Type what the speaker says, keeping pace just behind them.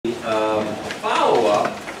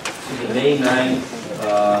May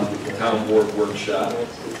 9th town board workshop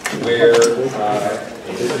where I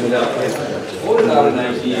voted out an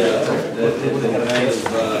idea that kind of,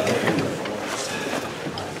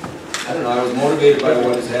 I don't know, I was motivated by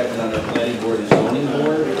what has happened on the planning board and zoning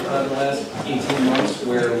board the last 18 months,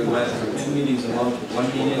 where we went from 2 meetings a month to 1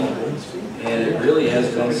 meeting, and it really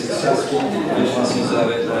has been successful. The efficiencies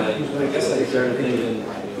of it, I guess I started thinking,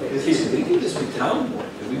 geez, we do this with town board.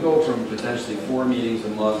 If we go from potentially 4 meetings a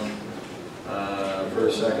month,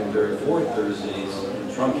 first, second, third, fourth Thursdays, and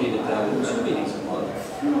truncate it down to 2 meetings a month,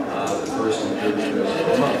 the first and third Thursday of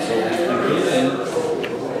the month. So we came in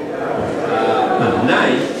on the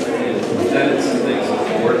night and presented some things to the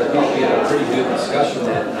board. I thought we had a pretty good discussion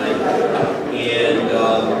that night, and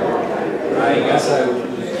I guess I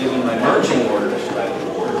was given my marching orders by the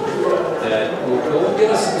board that we'll go and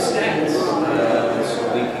get us some stats so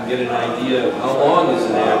we can get an idea of how long is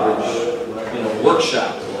an average,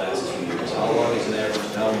 workshop the last 2 years. How long is an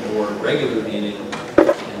average town board regular meeting,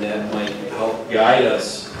 and that might help guide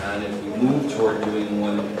us on if we move toward doing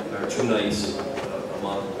 1 or 2 nights a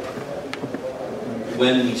month,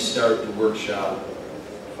 when we start the workshop,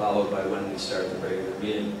 followed by when we start the regular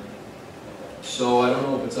meeting. So I don't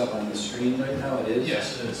know if it's up on the screen right now. It is?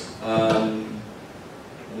 Yes, it is.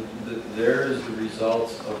 There's the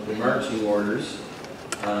results of the marching orders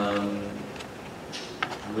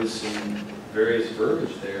with some various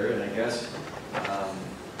verbiage there, and I guess I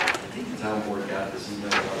think the town board got this email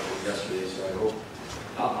about it yesterday, so I hope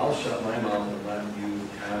I'll shut my mouth and let you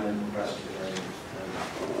comment, question,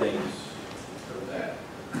 and things for that.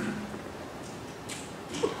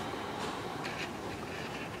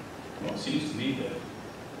 Well, it seems to me that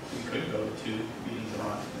we could go to 2 meetings a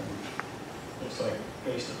month. And looks like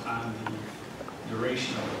based upon the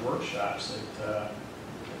duration of the workshops that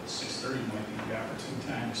 6:30 might be the opportune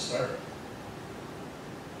time to start.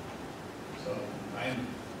 So I'm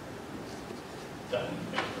definitely in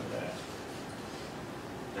favor of that.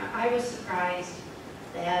 I was surprised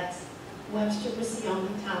that Webster was the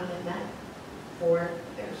only town that met 4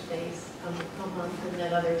 Thursdays a month, and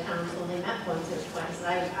that other towns only met once or twice.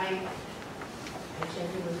 I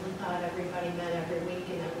genuinely thought everybody met every week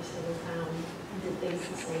in every single town and did things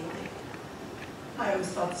the same way. I always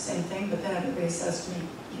thought the same thing, but then everybody says to me,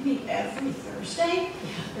 "You meet every Thursday?"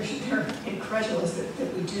 They're incredulous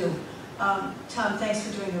that we do. Tom, thanks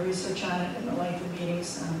for doing the research on it and the length of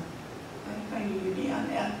meetings. I knew you'd be on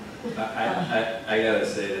that. I gotta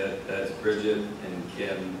say that's Bridget and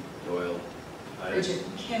Kim Doyle. Bridget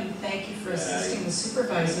and Kim, thank you for assisting the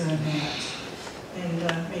supervisor in that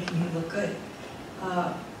and making him look good.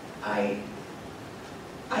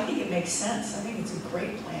 I think it makes sense. I think it's a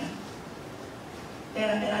great plan.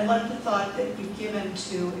 And I like the thought that you've given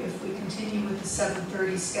to, if we continue with the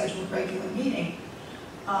 7:30 scheduled regular meeting,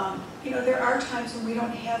 there are times when we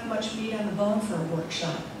don't have much meat on the bone for a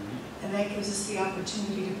workshop, and that gives us the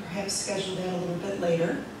opportunity to perhaps schedule that a little bit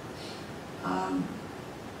later.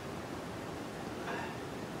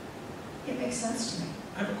 It makes sense to me.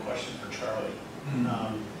 I have a question for Charlie.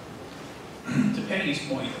 To Penny's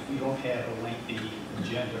point, if we don't have a lengthy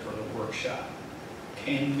agenda for the workshop,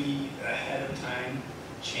 can we, ahead of time,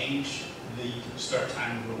 change the start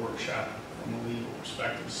time of the workshop from a legal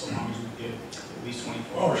perspective, so long as we give at least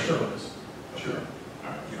 24 hours? Oh, sure. Sure. All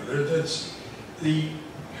right.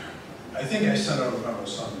 I think I sent out a memo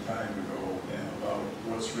some time ago about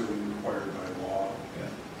what's really required by law,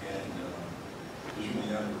 and there's really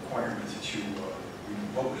not a requirement that you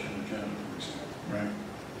publish an agenda, for example. Right.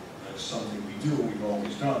 That's something we do. We've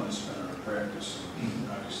always done. It's been our practice, and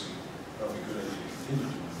obviously probably good idea to continue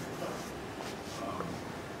doing it.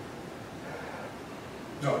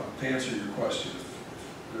 No, to answer your question, if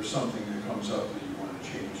there's something that comes up that you want to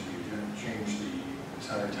change the agenda, change the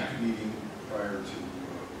entire meeting prior to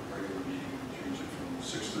regular meeting, change it from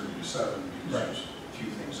 6:30 to 7 because there's a few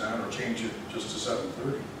things on, or change it just to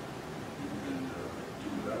 7:30 and do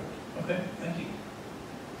that. Okay, thank you.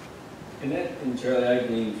 And Charlie, I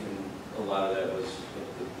gleaned from a lot of that was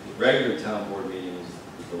the regular town board meeting is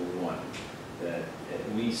the one that,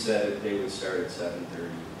 and we said they would start at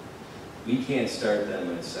 7:30. We can't start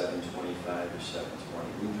them at 7:25 or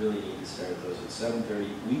 7:20. We really need to start those at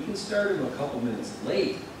 7:30. We can start them a couple minutes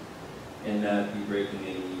late and not be breaking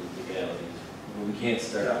any legalities. But we can't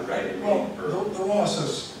start out right away. Well, the law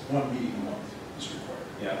says 1 meeting a month is required.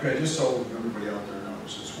 Yeah. Okay, just so everybody out there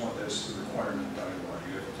knows, that's the requirement by law.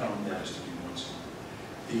 You have town board has to be once a month.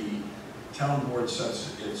 The town board sets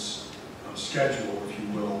its schedule, if you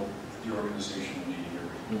will, the organizational meeting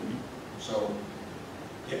every week. So,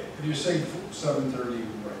 yeah, if you say 7:30,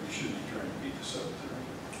 right, you shouldn't be trying to beat the 7:30.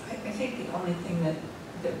 I think the only thing that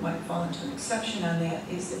that might fall into an exception on that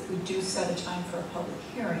is if we do set a time for a public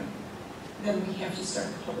hearing, then we have to start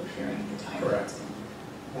the public hearing at the time. Correct.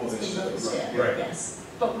 Well, It's it's, been noticed, right. Right. yes,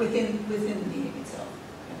 but within the meeting itself.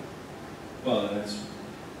 Well, and that's,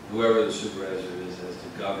 whoever the supervisor is has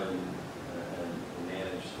to govern and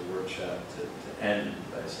manage the workshop to end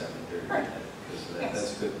by 7:30. Right. Because Yes.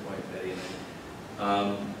 that's a good point, Betty.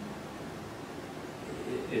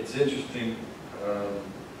 It's interesting,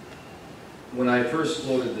 when I first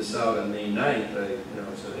floated this out on May 9th, I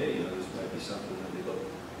said, hey, this might be something that we look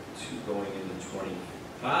to going into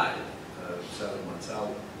 25, 7 months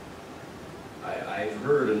out. I've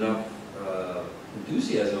heard enough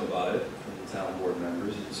enthusiasm about it from the town board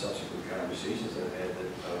members and subsequent conversations I've had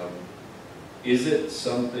that, is it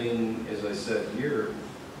something, as I said here,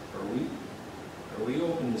 are we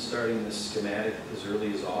open to starting this schematic as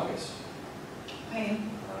early as August? I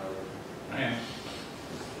am. I am.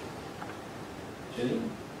 Jenny?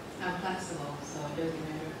 I'm flexible, so it doesn't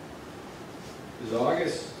matter. Because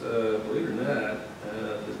August, believe it or not,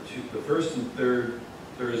 the first and third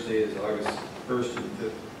Thursday is August 1st and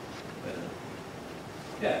 5th.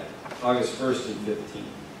 Yeah, August 1st and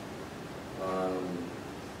 15th.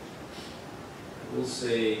 I will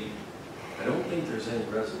say, I don't think there's any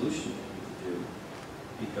resolution we need to do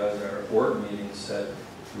because our board meeting said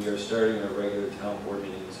we are starting our regular town board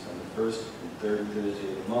meetings on the first and third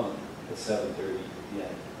Thursday of the month at 7:30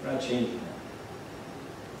 p.m. We're not changing that.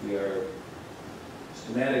 We are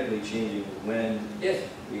schematically changing when, if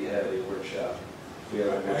we have a workshop. We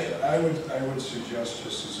have a workshop. I would suggest,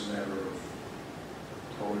 just as a matter of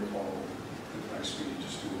protocol, at next meeting,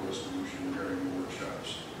 just do a resolution regarding the workshops.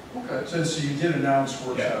 Okay. Since you did announce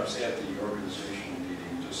workshops at the organizational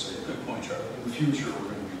meeting, just say, Good point, Charlie. in the future, we're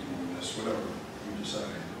going to be doing this, whatever you decide.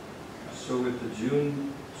 So with the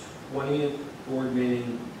June 20th board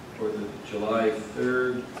meeting or the July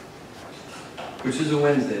 3rd, which is a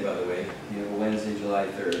Wednesday, by the way, you have a Wednesday, July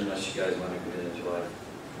 3rd, unless you guys want to come in on July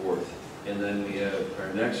 4th. And then we have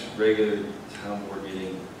our next regular town board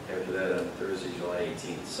meeting after that on Thursday, July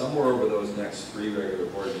 18th. Somewhere over those next 3 regular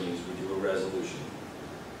board meetings, we do a resolution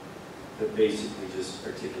that basically just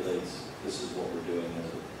articulates this is what we're doing as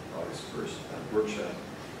of August 1st workshop.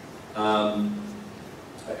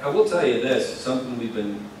 I will tell you this, something we've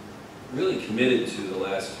been really committed to the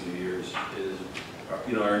last few years is,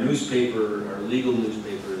 our newspaper, our legal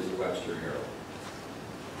newspaper is the Webster Herald.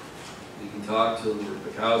 We can talk till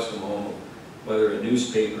the cows come home whether a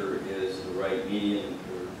newspaper is the right medium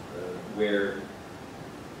for where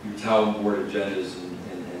your town board agendas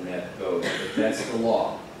and that goes. But that's the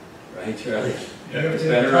law, right, Charlie? It's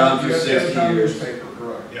been around for 60 years. Newspaper,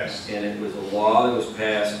 correct. Yes. And it was a law that was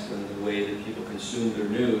passed when the way that people consumed their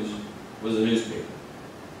news was a newspaper.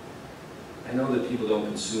 I know that people don't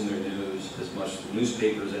consume their news as much as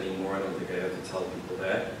newspapers anymore. I don't think I have to tell people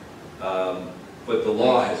that. But the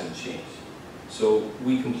law hasn't changed. So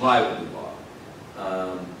we comply with the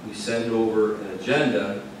law. We send over an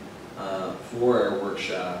agenda for our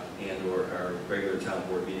workshop and or our regular town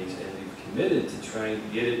board meetings, and we've committed to trying to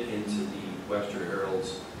get it into the Webster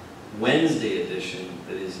Herald's Wednesday edition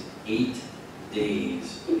that is 8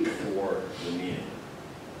 days before the meeting.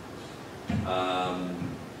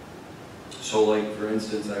 So like, for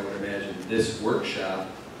instance, I would imagine this workshop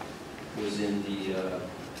was in the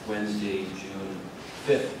Wednesday, June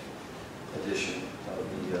 5th edition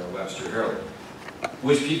of the Webster Herald,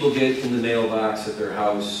 which people get in the mailbox at their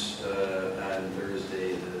house on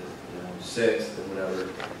Thursday, the 6th and whatever.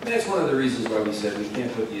 And that's one of the reasons why we said we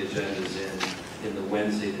can't put the agendas in the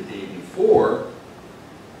Wednesday the day before,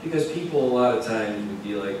 because people a lot of times would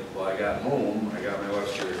be like, well, I got home, I got my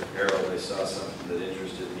Webster Herald, I saw something that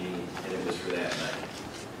interested me, and it was for that night.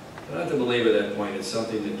 But not to belabor that point, it's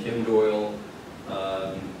something that Kim Doyle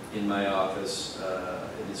in my office,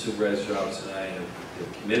 in the supervisor's office, and I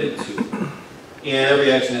have committed to. And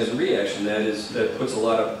every action has a reaction. That puts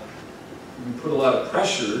we put a lot of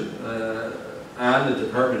pressure on the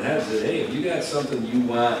department heads that, hey, if you got something you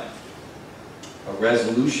want a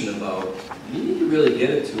resolution about, you need to really get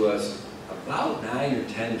it to us about 9 or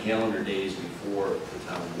 10 calendar days before the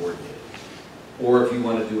town board meeting. Or if you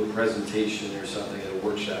want to do a presentation or something at a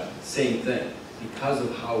workshop, same thing, because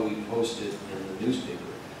of how we post it in the newspaper.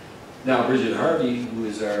 Now, Bridget Harvey, who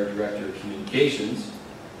is our Director of Communications,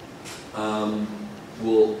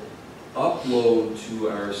 will upload to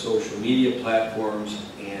our social media platforms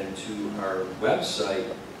and to our website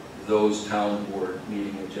those town board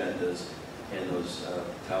meeting agendas and those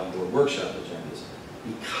town board workshop agendas.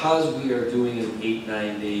 Because we are doing it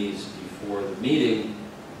 8-9 days before the meeting,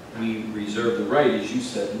 we reserve the right, as you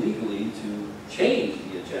said, legally to change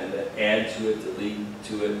the agenda, add to it, delete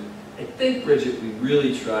to it. I think, Bridget, we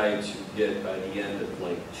really tried to get by the end of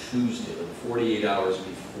like Tuesday, like 48 hours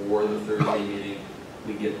before the Thursday meeting,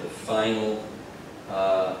 we get the final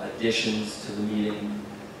additions to the meeting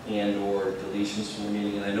and or deletions from the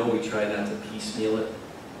meeting. And I know we try not to piecemeal it,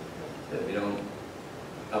 that we don't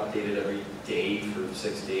update it every day for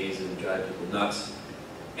 6 days and drive people nuts.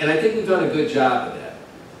 And I think we've done a good job of that.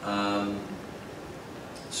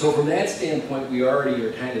 So from that standpoint, we already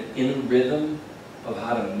are kind of in a rhythm of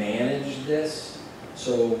how to manage this.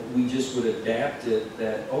 So we just would adapt it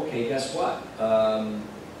that, okay, guess what?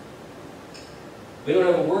 We don't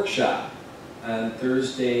have a workshop on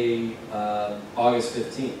Thursday, August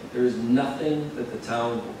 15th. There's nothing that the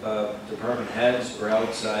town department heads or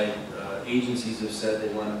outside agencies have said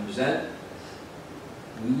they want to present.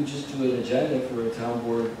 We would just do an agenda for a town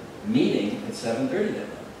board meeting at 7:30 that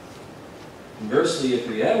night. Conversely, if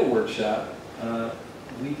we have a workshop,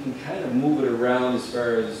 we can kind of move it around as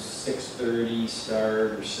far as 6:30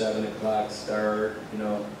 start or 7 o'clock start, you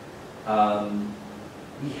know.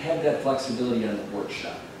 We have that flexibility on the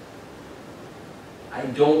workshop. I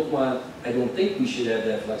don't think we should have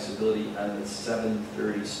that flexibility on the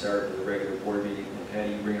 7:30 start of the regular board meeting. And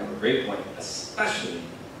Patty, you bring up a great point, especially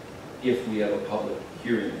if we have a public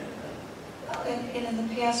hearing that night. Well, and in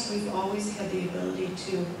the past, we've always had the ability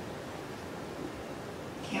to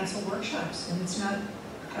cancel workshops, and it's not,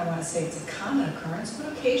 I don't want to say it's a common occurrence, but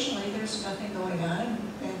occasionally there's nothing going on,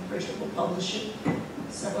 and Bridget will publish it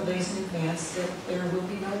several days in advance that there will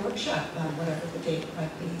be no workshop on whatever the date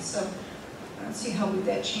might be. So I don't see how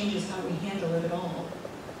that changes how we handle it at all.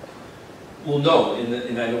 Well, no,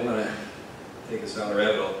 and I don't want to take us down a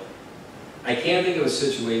rabbit hole. I can't think of a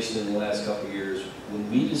situation in the last couple of years when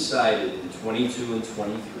we decided in 22 and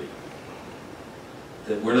 23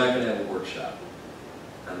 that we're not going to have a workshop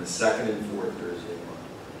on the second and fourth Thursday of the month.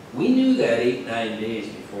 We knew that 8-9 days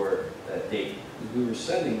before that date. We were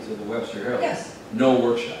sending to the Webster Herald. Yes. No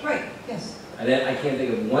workshop. Right, yes. And then I can't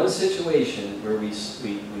think of one situation where we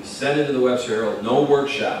sent it to the Webster Herald, no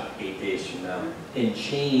workshop 8 days from now, and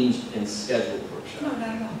changed and scheduled workshop. No, not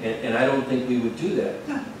at all. And I don't think we would do that.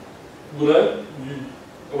 No.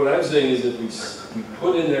 What I'm saying is that we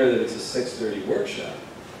put in there that it's a 6:30 workshop,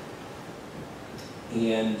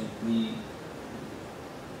 and we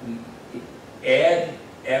add,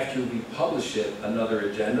 after we publish it, another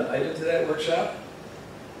agenda item to that workshop.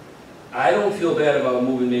 I don't feel bad about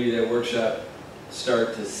moving maybe that workshop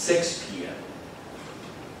start to 6 p.m.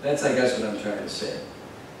 That's, I guess, what I'm trying to say,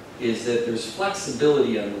 is that there's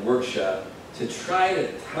flexibility on the workshop to try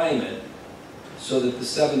to time it so that the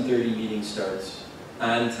 7:30 meeting starts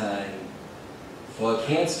on time. Well, it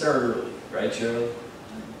can't start early, right, Charlie?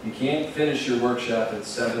 You can't finish your workshop at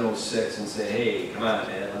 7:06 and say, hey, come on,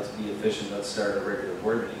 man, let's be efficient, let's start a regular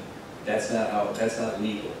board meeting. That's not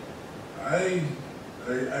legal. I'll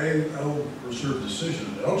reserve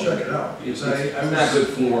decision, but I'll check it out. It's not good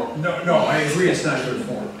form. No, I agree, it's not good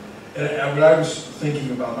form. And what I was thinking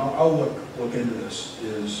about, and I'll look into this,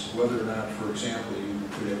 is whether or not, for example, you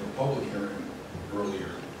could have a public hearing earlier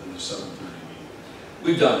than the 7:30 meeting.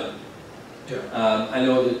 We've done it. Yeah. I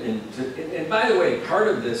know that, and by the way, part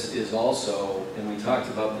of this is also, and we talked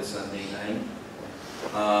about this on May 9th,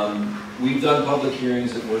 we've done public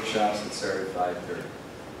hearings at workshops that start at 5:30.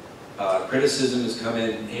 Criticism has come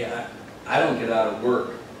in, hey, I don't get out of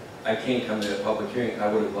work, I can't come to a public hearing, I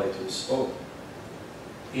would have liked to have spoken.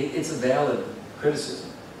 It's a valid criticism.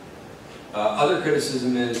 Other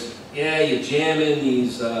criticism is, yeah, you jam in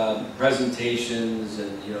these presentations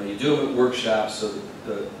and you do them at workshops so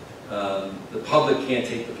that the public can't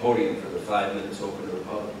take the podium for the 5 minutes open to the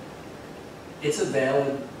public. It's a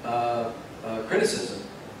valid criticism.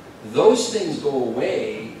 Those things go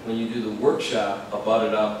away when you do the workshop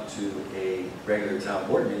abutted up to a regular town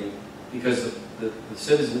board meeting, because the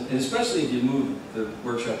citizen, and especially if you move the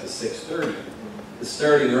workshop to 6:30,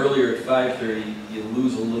 starting earlier at 5:30, you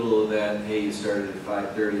lose a little of that, hey, you started at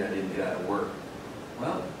 5:30, I didn't get out of work.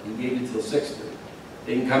 Well, you gave it till 6:30.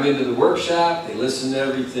 They can come into the workshop, they listen to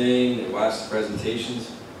everything, they watch the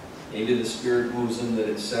presentations. Maybe the spirit moves them that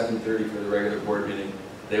it's 7:30 for the regular board meeting.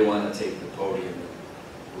 They want to take the podium and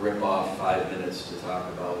rip off 5 minutes to talk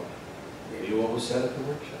about maybe what was said at the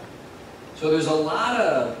workshop. So there's a lot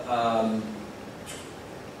of,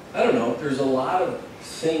 there's a lot of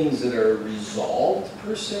things that are resolved,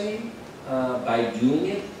 per se, by doing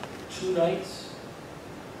it 2 nights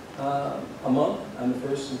a month, on the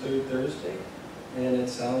first and third Thursday. And it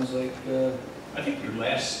sounds like... I think your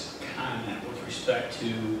last comment with respect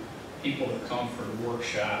to people that come for the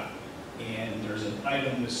workshop, and there's an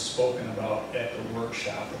item that's spoken about at the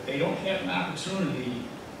workshop, if they don't have an opportunity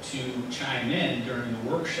to chime in during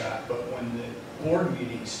the workshop, but when the board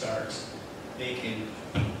meeting starts, they can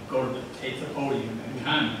take the podium and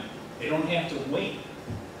comment. They don't have to wait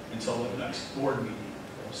until the next board meeting.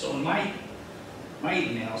 So in my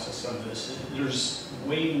analysis of this, there's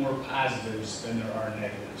way more positives than there are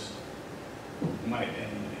negatives, in my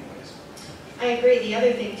opinion anyways. I agree. The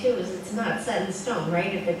other thing too is it's not set in stone,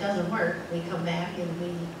 right? If it doesn't work, we come back and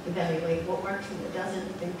we evaluate what works and what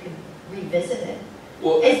doesn't and can revisit it.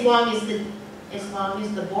 Well, As long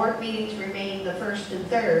as the board meetings remain the first and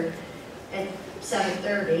third at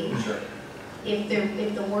 7:30. sure.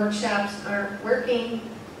 If the workshops aren't working,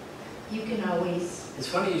 you can always, It's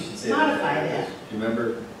funny you should say Modify that. that. You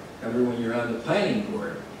remember when you were on the planning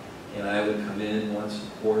board, and I would come in once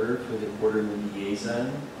a quarter for the quarterly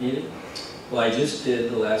liaison meeting? Well, I just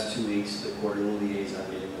did the last 2 weeks, the quarterly liaison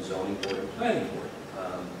meeting with zoning board and planning board.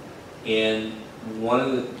 And one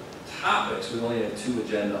of the topics, we only had 2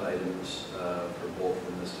 agenda items for both of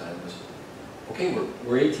them this time, was, okay,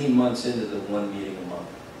 we're 18 months into the 1 meeting a month.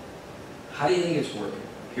 How do you think it's working?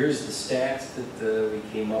 Here's the stats that we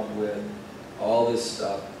came up with, all this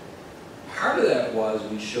stuff. Part of that was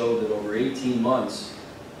we showed that over 18 months,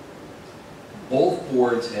 both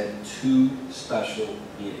boards had 2 special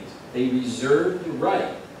meetings. They reserved the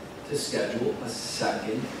right to schedule a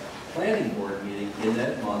second planning board meeting in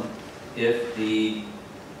that month if the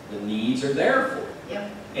needs are there for it.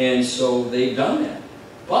 yep. And so they've done that.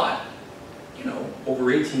 But, you know,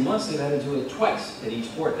 over 18 months, they've had to do it twice at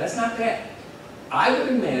each board. That's not bad. I would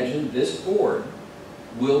imagine this board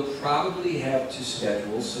will probably have to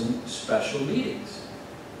schedule some special meetings.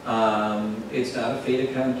 It's not a fait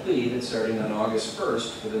accompli that starting on August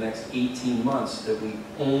 1st for the next 18 months that we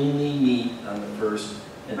only meet on the first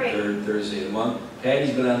and Right. third Thursday of the month.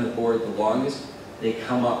 Patty's been on the board the longest. They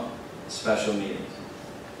come up special meetings.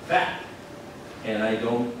 Fact. And I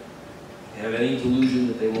don't have any delusion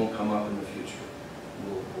that they won't come up in the future.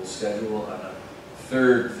 We'll schedule on a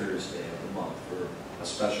third Thursday of the month for a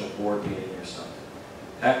special board meeting or something.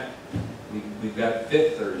 Heck, we've got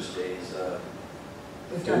fifth Thursdays.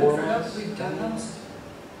 We've done it for those, we've done those.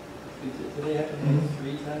 Do they have to have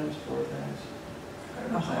 3 times, 4 times? I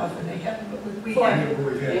don't know how often they happen, but we Fine, have, but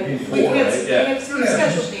we've had Yeah, meetings. four, we right? have Yeah. 3 Yeah.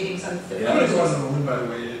 scheduled meetings on the fifth. Yeah. I just want to know, by the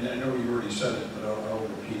way, and I know you already said it, but I'll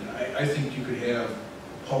repeat it. I think you could have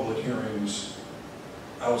public hearings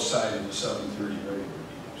outside of the 7:30 regular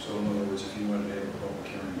meeting. So in other words, if you wanted to have a public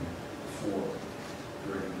hearing before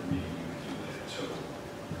the regular meeting, you could do that. So,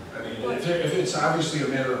 I mean, if it's obviously a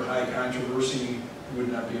matter of high controversy, it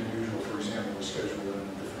would not be unusual, for example, to schedule it on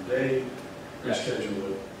a different day, or Yeah.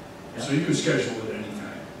 schedule it. Yeah. So you could schedule it any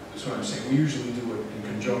time. That's what I'm saying. We usually do it in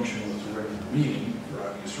conjunction with the regular meeting for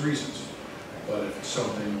obvious reasons. But if it's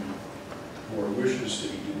something the board wishes, they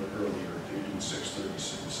can do it earlier, they can do it 6:30,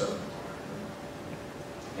 7 o'clock.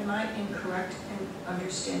 Am I incorrect in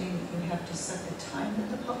understanding that you have to set the time that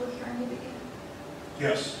the public hearing will begin?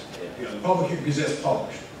 Yes, yeah, the public hearing, because that's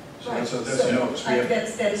published. So that's a So, notice. We have-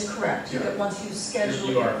 that is correct, Yeah. that once you schedule.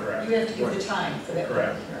 You are correct. You have to give Right. the time for that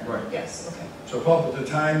Correct. public hearing. Right. Yes, okay. So the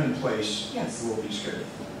time and place Yes. will be scheduled.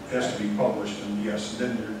 It has to be published, and yes,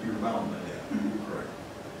 then you're bound by that. You're correct.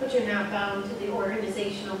 But you're not bound to the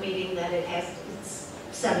organizational meeting that it's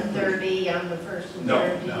 7:30 on the first and No,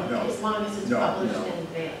 third. no. As long as it's No, published no. in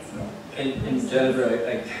advance. No. And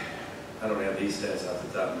Jennifer, I don't have these stats off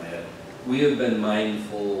the top of my head. We have been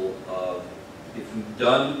mindful of, if we've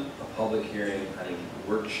done a public hearing on a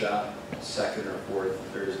workshop, second or fourth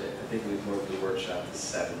Thursday, I think we've moved the workshop to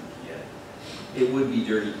 7 p.m. It would be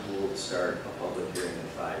dirty cool to start a public hearing at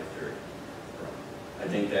 5:30. I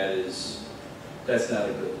think that's not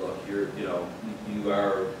a good look.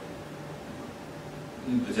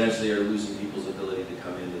 You potentially are losing people's ability to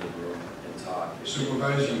come into the room and talk.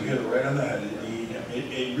 Supervisor, you hit it right on the head.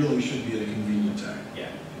 It really should be at a convenient time. Yeah.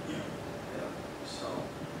 Yeah. So,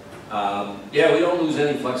 we don't lose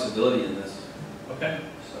any flexibility in this. Okay.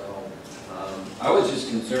 So, I was just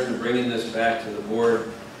concerned of bringing this back to the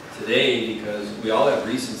board today because we all have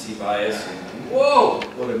recency bias and, whoa,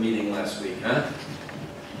 what a meeting last week, huh?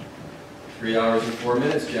 3 hours and 4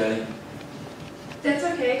 minutes, Jenny. That's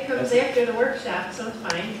okay, it comes after the workshop, so it's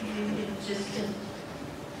fine. It's just an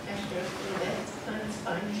extra little bit, it's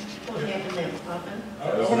fine. Won't happen that often. I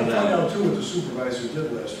want to point out too what the supervisor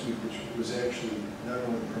did last week, which was actually not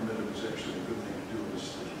only permitted, it was actually a good thing to do, is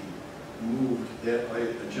that he moved that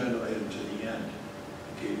agenda item to the end.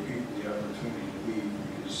 Gave people the opportunity to leave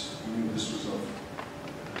because he knew this was of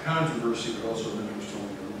controversy, but also of interest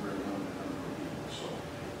only to a very limited number of people. So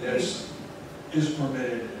that's is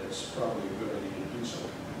permitted, and it's probably a good idea to do something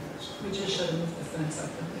like that. So We just should have moved the fence up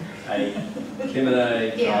in Kim and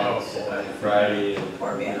I Yeah. talked on Friday, and,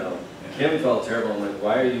 Poor man. you know, Kim felt terrible. I'm like,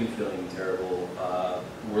 why are you feeling terrible?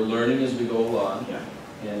 We're learning as we go along,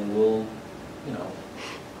 Yeah. and we'll, you know,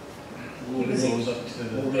 He was- Goes up to we'll there.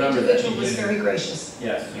 the. The remember that. individual was very gracious.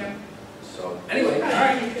 Yes. Yeah. So, anyway, all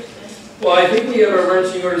right. Interesting. Well, I think we have our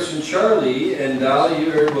marching orders from Charlie, and Dolly,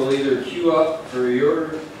 you will either queue up for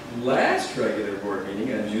your last regular board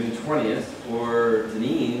meeting on June 20th, or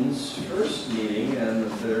Deneen's first meeting on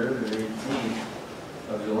the 3rd or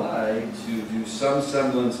 18th of July to do some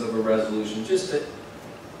semblance of a resolution, just to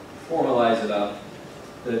formalize it up,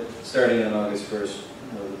 that starting on August 1st,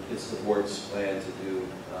 you know, it's the board's plan to do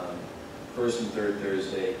first and third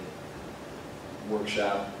Thursday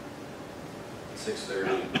workshop,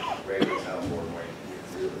 6:30, regular town board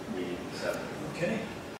meeting, 7. Okay.